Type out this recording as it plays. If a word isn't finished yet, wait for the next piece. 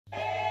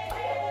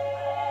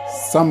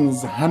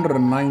Psalms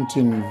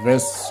 119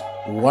 verse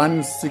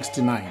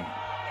 169.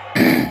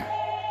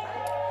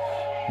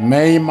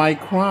 May my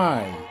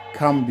cry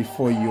come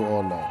before you, O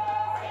Lord,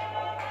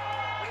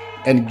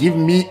 and give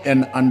me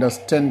an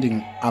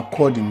understanding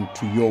according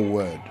to your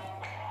word.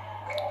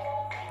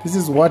 This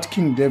is what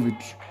King David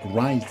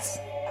writes.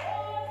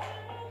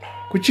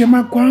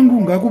 Kuchema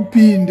kwangu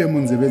ngakupinde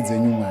munzeve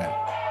dzenyu Mwari.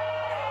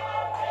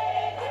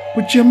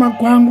 Kuchema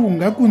kwangu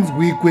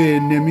ngakunzwikwe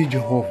nemi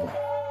Jehovah.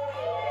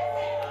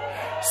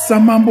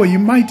 Samambo, he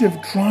might have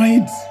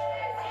tried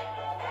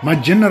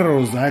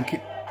magenerals ake.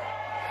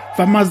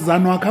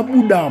 Famazano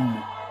akabudamu.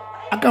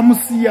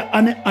 Akamusiya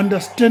ane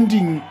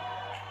understanding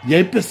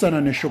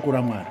yaipesana neshoko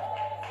ra Mwari.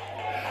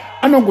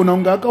 Anogona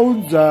kunge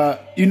akaudza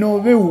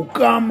inove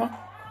hukama.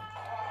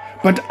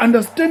 But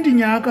understanding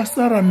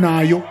yaakasara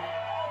nayo,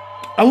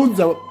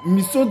 audza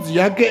misodzi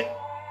yake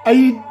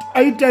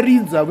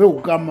aitaridza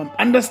vehukama.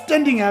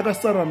 Understanding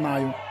yaakasara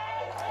nayo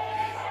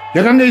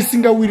yakanga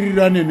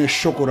isingawirirane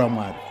neshoko ra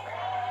Mwari.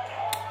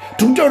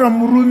 Tikutaura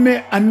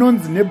murume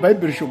anonzi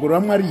nebhaibheri shoko ra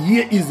Mwari,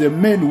 here is a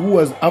man who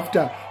was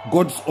after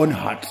God's own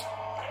heart.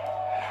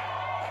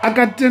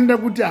 Akatenda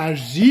kuti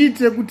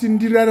hazviite kuti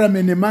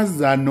ndirarame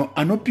nemazano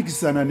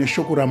anopikisana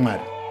neshoko ra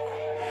Mwari.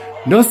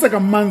 Ndosaka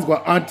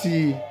manzwa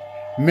ati,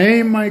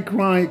 may my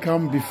cry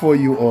come before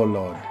you, O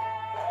Lord,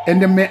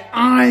 and may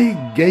I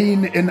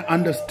gain an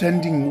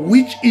understanding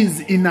which is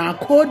in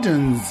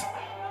accordance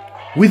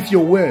with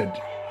your word.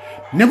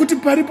 Nekuti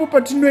paripo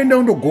patinoenda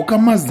undogoka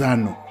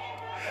mazano,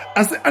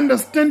 asi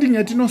understanding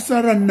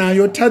yatinosara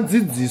nayo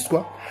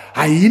tadzidziswa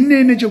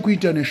hainene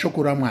chekuita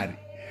neshoko ra Mwari.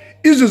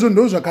 Izvozvo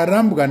ndo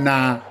zvakarambwa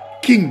na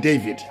King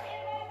David.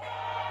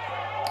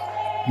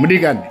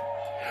 Mudikani,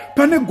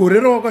 pane gore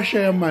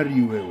rawakashaya mari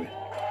iwewe,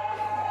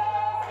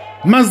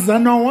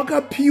 mazano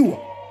awakapiwa,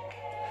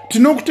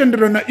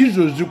 tinokutenderana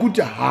izvozvi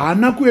kuti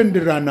haana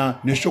kuenderana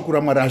neshoko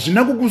ra Mwari,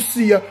 hazvina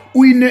kukusiya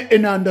uine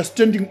an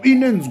understanding,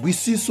 uine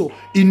nzwisiso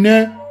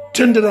ine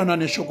tenderana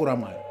neshoko ra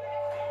Mwari.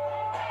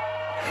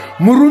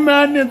 Murume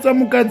anetsa,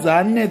 mukadzi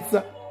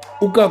anetsa,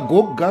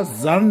 ukagoga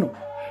zano,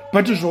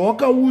 but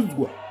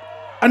zvawakaudzwa,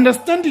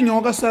 understanding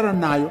yawakasara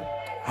nayo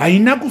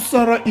haina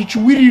kusara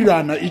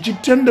ichiwirirana,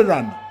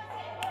 ichitenderana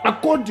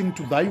according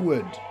to thy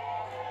word.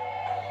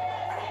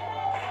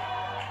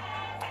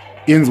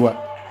 Inzwa,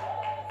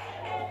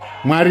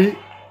 Mwari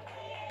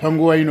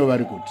panguva ino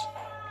vari kuti,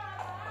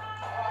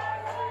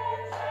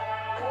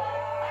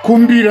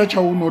 kumbira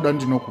chaunoda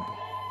ndinokupa,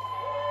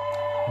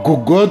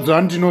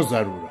 gogodza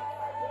ndinozarura,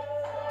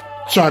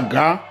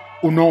 tsvaga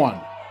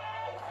unowana.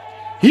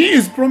 He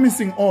is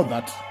promising all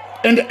that,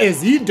 and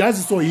as he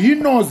does so, he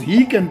knows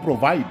he can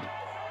provide.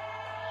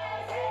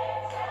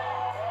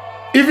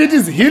 If it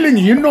is healing,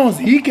 he knows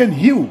he can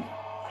heal.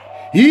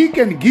 He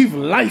can give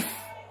life.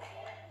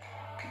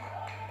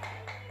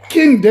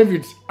 King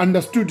David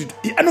understood it.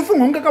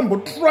 Anofunga unga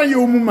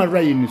kambotrayo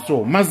mumaraini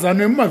so,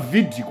 mazano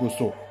emavidiko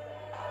so,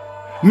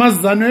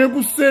 mazano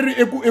ekuseri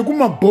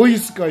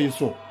ekumaboyiska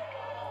iso,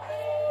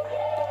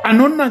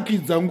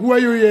 anonakidza nguva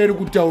yoyo iri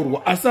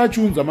kutaurwa asi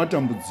achiunza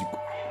matambudziko.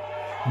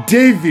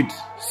 David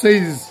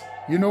says,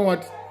 you know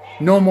what?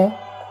 No more.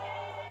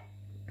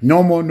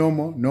 No more, no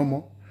more, no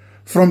more.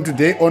 From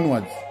today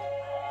onwards,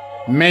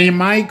 may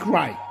my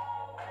cry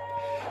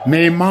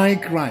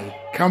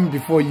come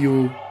before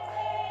you,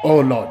 O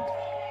Lord.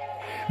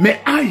 May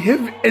I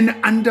have an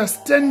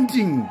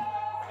understanding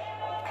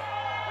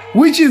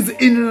which is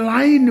in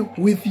line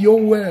with your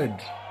word.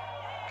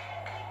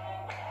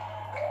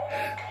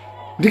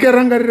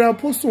 Ndikarangarira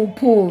Apostle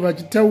Paul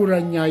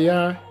vachitaura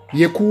nyaya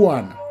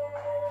yekuwana.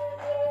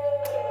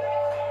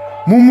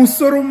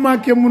 Mumusoro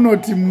make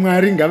munoti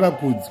Mwari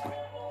ngavakudzwe.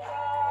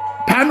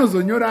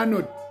 Panozonyora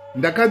anoti,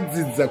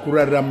 ndakadzidza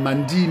kurarama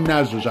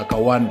ndinazvo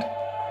zvakawanda,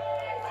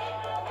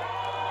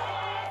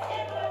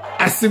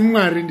 asi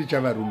Mwari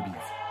ndichavarumbidza.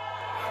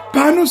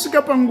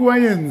 Panosvika panguva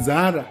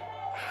yenzara,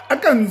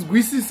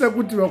 akanzwisisa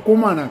kuti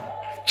vakomana,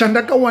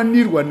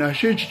 chandakawanirwa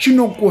naShe ichi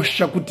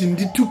chinokosha kuti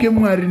ndituke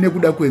Mwari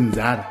nekuda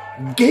kwenzara.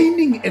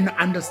 Gaining an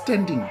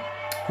understanding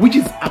which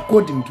is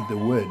according to the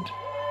word.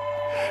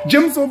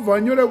 James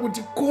obvanyora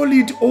kuti call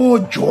it all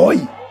joy.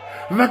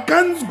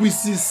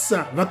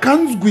 Vakanzwisisa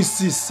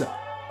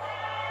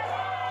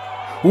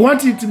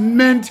what it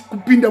meant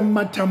kupinda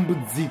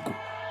mumatambudziko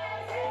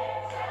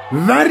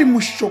vari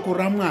mushoko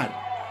ra Mwari,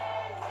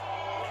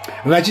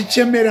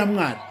 vachichemera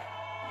Mwari,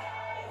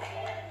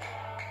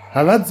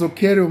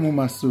 havadzokeri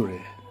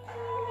mumasure.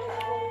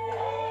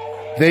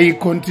 They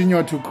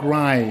continue to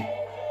cry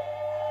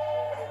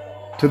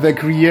to the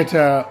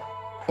Creator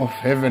of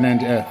heaven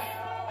and earth.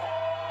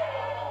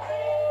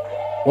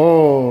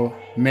 Oh,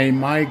 may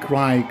my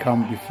cry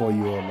come before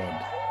you, O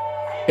Lord,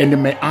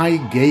 and may I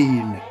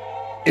gain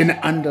an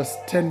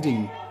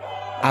understanding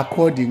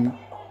according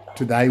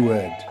to thy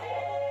word.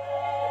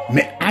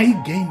 May I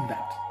gain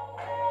that.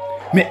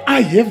 May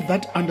I have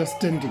that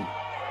understanding.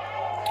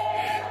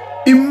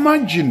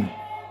 Imagine,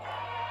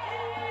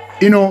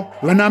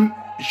 when I'm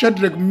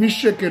Shadrach,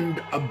 Meshach, and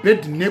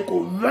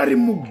Abednego, very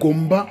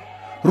mugomba,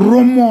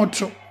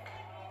 romoto.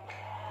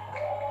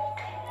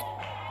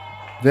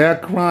 Their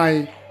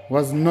cry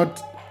was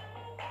not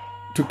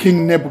to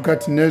King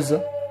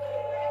Nebuchadnezzar,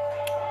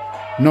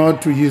 nor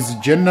to his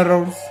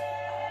generals,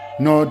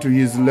 nor to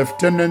his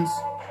lieutenants,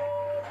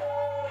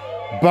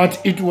 but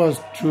it was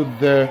to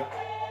the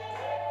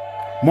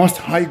Most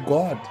High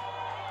God.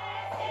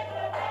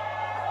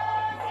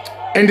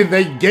 And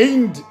they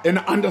gained an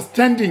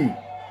understanding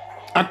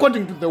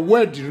according to the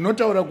word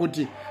rinotaura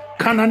kuti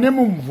kana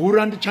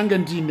nemumvura ndichange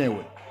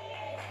ndiinewe,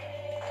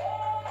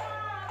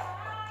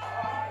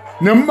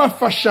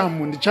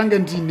 nemumafashamu ndichange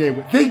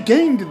ndiinewe. They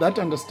gained that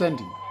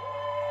understanding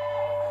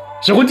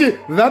zvekuti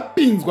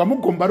vapinzwa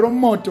mugomba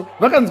romoto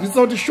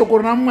vakanzwisisa kuti shoko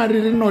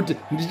raMwari rinoti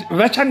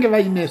vachange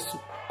vainesu.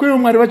 Kuivo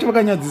Mwari vacho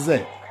vakanyadzisa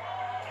here?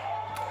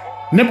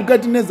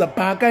 Nebukadneza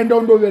paakaenda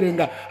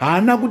undoverenga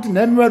haana kuti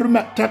nami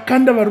varume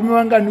takanda varume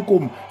vangani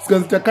komo,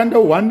 sikanzi takanda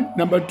 1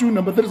 number 2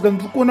 number 3,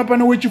 sikanzi kuona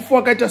pane wechifu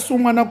akaita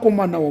somwana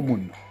komana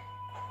womunhu.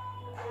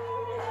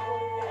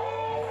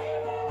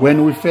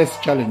 When we face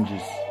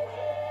challenges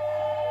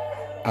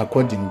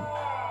according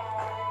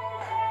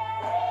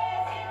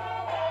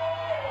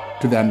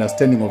to the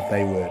understanding of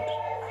thy word,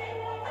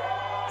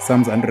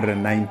 Psalms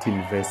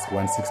 119 verse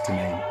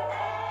 169,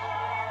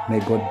 may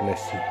God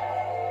bless you.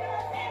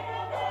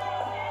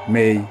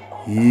 May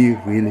he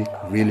really,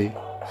 really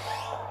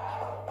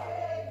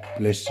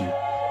bless you.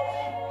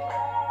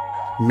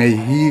 May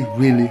he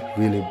really,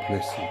 really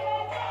bless you.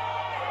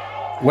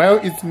 Well,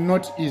 it's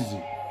not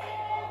easy.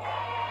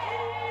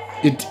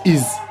 It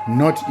is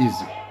not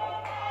easy.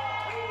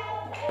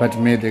 But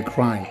may the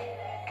cry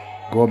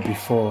go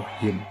before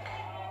him.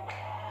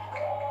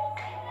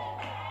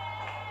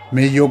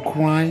 May your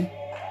cry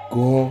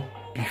go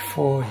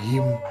before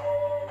him.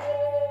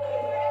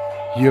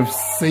 You have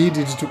said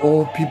it to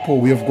all people.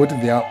 We have got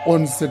their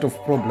own set of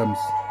problems.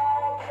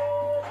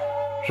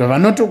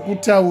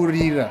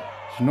 Zvavanotokutaurira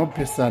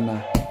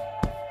zvinopesana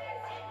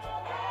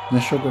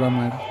neshoko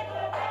raMwari.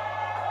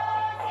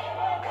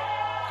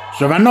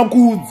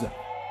 Zvavanokuudza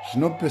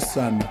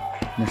zvinopesana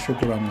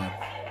neshoko raMwari.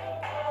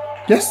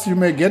 Yes, you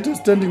may get a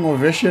standing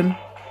ovation,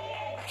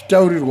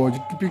 uchitaurirwa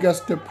uchipika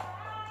step,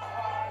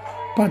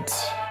 but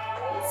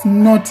it's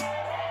not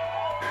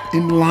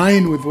in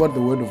line with what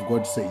the word of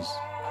God says.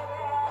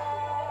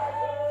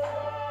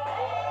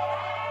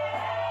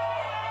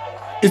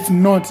 It's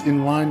not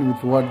in line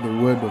with what the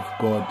word of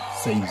God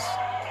says.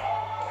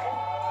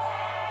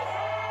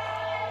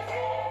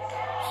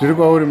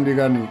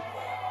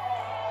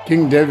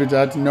 King David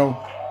had no,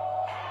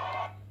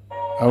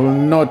 I will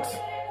not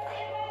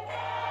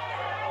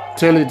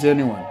tell it to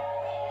anyone,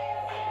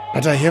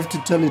 but I have to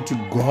tell it to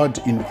God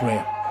in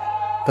prayer.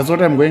 That's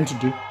what I'm going to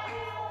do.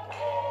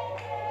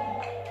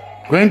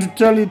 Going to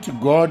tell it to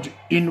God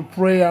in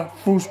prayer,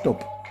 full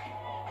stop.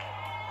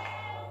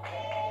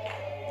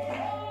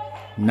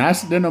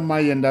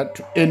 Nasdenomayenda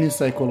to any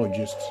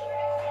psychologist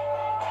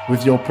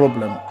with your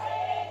problem.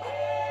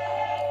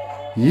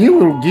 He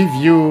will give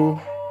you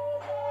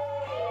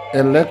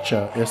a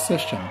lecture, a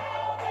session.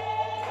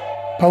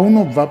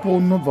 Paunobva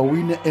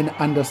wine an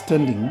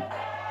understanding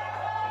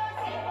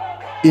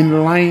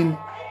in line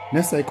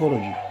with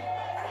psychology,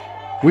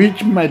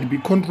 which might be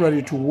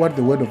contrary to what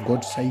the word of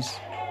God says.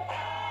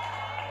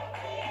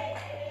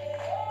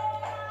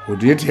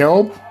 Would it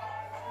help?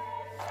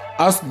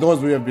 Ask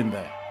those who have been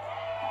there.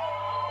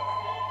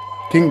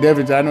 King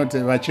David anoti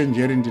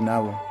vachenjeri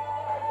ndinavo,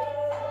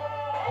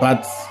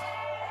 but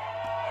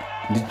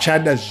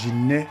ndichada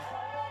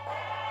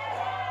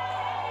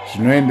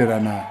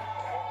zvinoenderana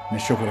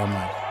neshoko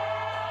raMwari.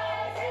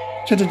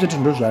 Chete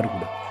ndo zvaari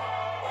kuda,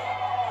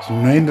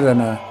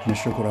 zvinoenderana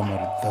neshoko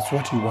raMwari. That's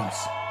what he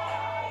wants.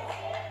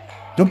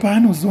 Ndo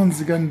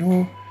paanozonzika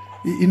ndo,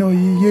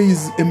 here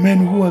is a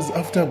man who was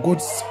after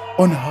God's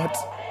own heart.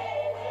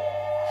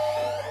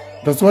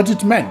 That's what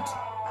it meant.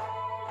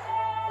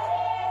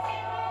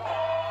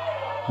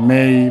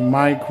 May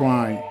my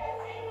cry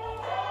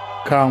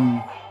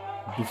come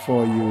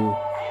before you,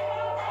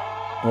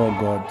 oh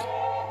God.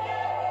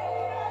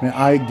 May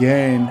I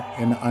gain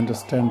an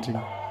understanding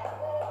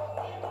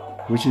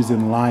which is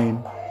in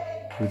line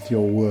with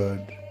your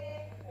word.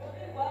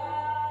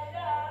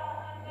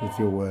 With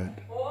your word.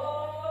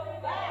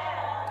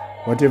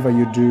 Whatever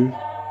you do,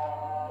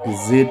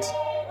 is it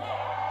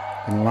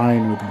in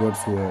line with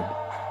God's word?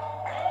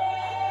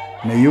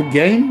 May you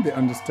gain the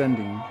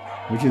understanding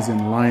which is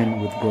in line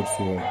with God's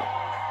word.